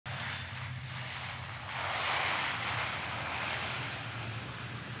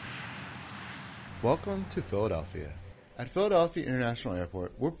Welcome to Philadelphia. At Philadelphia International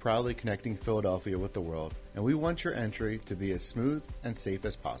Airport, we're proudly connecting Philadelphia with the world, and we want your entry to be as smooth and safe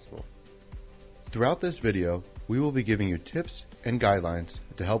as possible. Throughout this video, we will be giving you tips and guidelines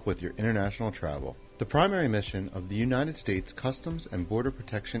to help with your international travel. The primary mission of the United States Customs and Border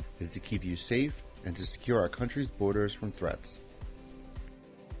Protection is to keep you safe and to secure our country's borders from threats.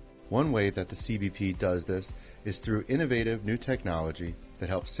 One way that the CBP does this is through innovative new technology that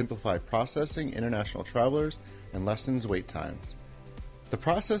helps simplify processing international travelers and lessens wait times. The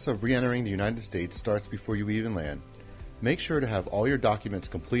process of re-entering the United States starts before you even land. Make sure to have all your documents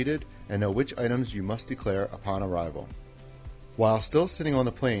completed and know which items you must declare upon arrival. While still sitting on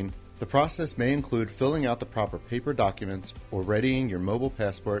the plane, the process may include filling out the proper paper documents or readying your mobile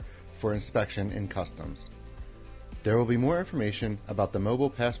passport for inspection in customs. There will be more information about the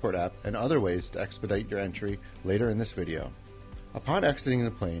mobile passport app and other ways to expedite your entry later in this video. Upon exiting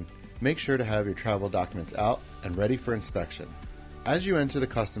the plane, make sure to have your travel documents out and ready for inspection. As you enter the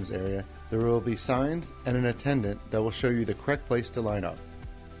customs area, there will be signs and an attendant that will show you the correct place to line up.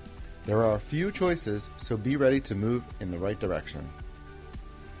 There are a few choices, so be ready to move in the right direction.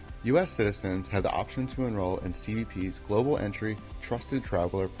 U.S. citizens have the option to enroll in CBP's Global Entry Trusted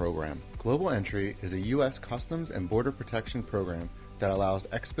Traveler Program. Global Entry is a U.S. Customs and Border Protection program that allows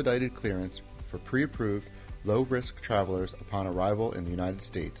expedited clearance for pre-approved, low-risk travelers upon arrival in the United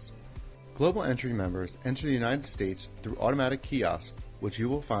States. Global Entry members enter the United States through automatic kiosks, which you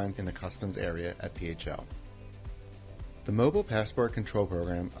will find in the customs area at PHL. The Mobile Passport Control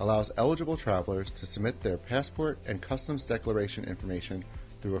Program allows eligible travelers to submit their passport and customs declaration information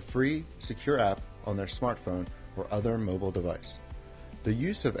through a free, secure app on their smartphone or other mobile device. The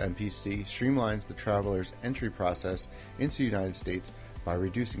use of MPC streamlines the traveler's entry process into the United States by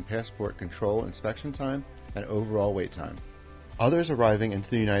reducing passport control inspection time and overall wait time. Others arriving into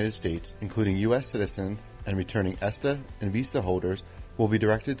the United States, including U.S. citizens and returning ESTA and visa holders, will be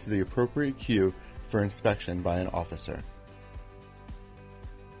directed to the appropriate queue for inspection by an officer.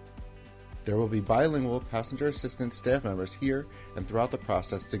 There will be bilingual passenger assistance staff members here and throughout the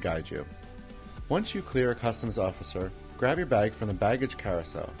process to guide you. Once you clear a customs officer, grab your bag from the baggage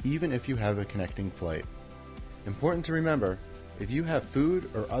carousel, even if you have a connecting flight. Important to remember, if you have food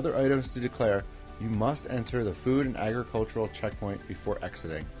or other items to declare, you must enter the Food and Agricultural checkpoint before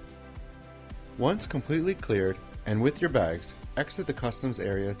exiting. Once completely cleared and with your bags, exit the customs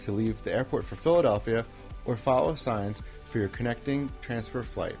area to leave the airport for Philadelphia or follow signs for your connecting transfer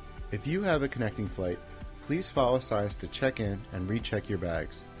flight. If you have a connecting flight, please follow signs to check in and recheck your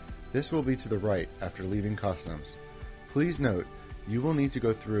bags. This will be to the right after leaving customs. Please note, you will need to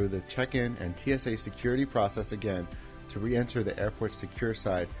go through the check-in and TSA security process again to re-enter the airport's secure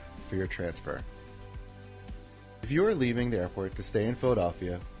side for your transfer. If you are leaving the airport to stay in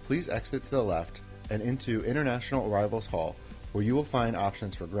Philadelphia, please exit to the left and into International Arrivals Hall, where you will find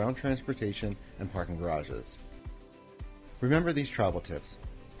options for ground transportation and parking garages. Remember these travel tips.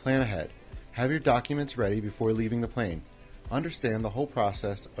 Plan ahead. Have your documents ready before leaving the plane. Understand the whole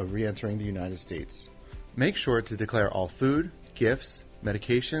process of re-entering the United States. Make sure to declare all food, gifts,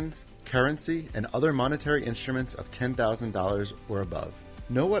 medications, currency, and other monetary instruments of $10,000 or above.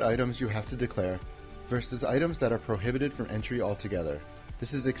 Know what items you have to declare versus items that are prohibited from entry altogether.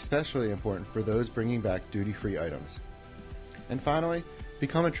 This is especially important for those bringing back duty-free items. And finally,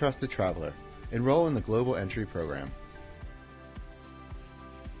 become a trusted traveler. Enroll in the Global Entry program.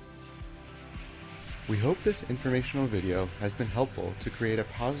 We hope this informational video has been helpful to create a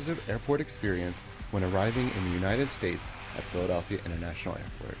positive airport experience when arriving in the United States at Philadelphia International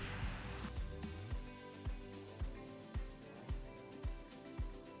Airport.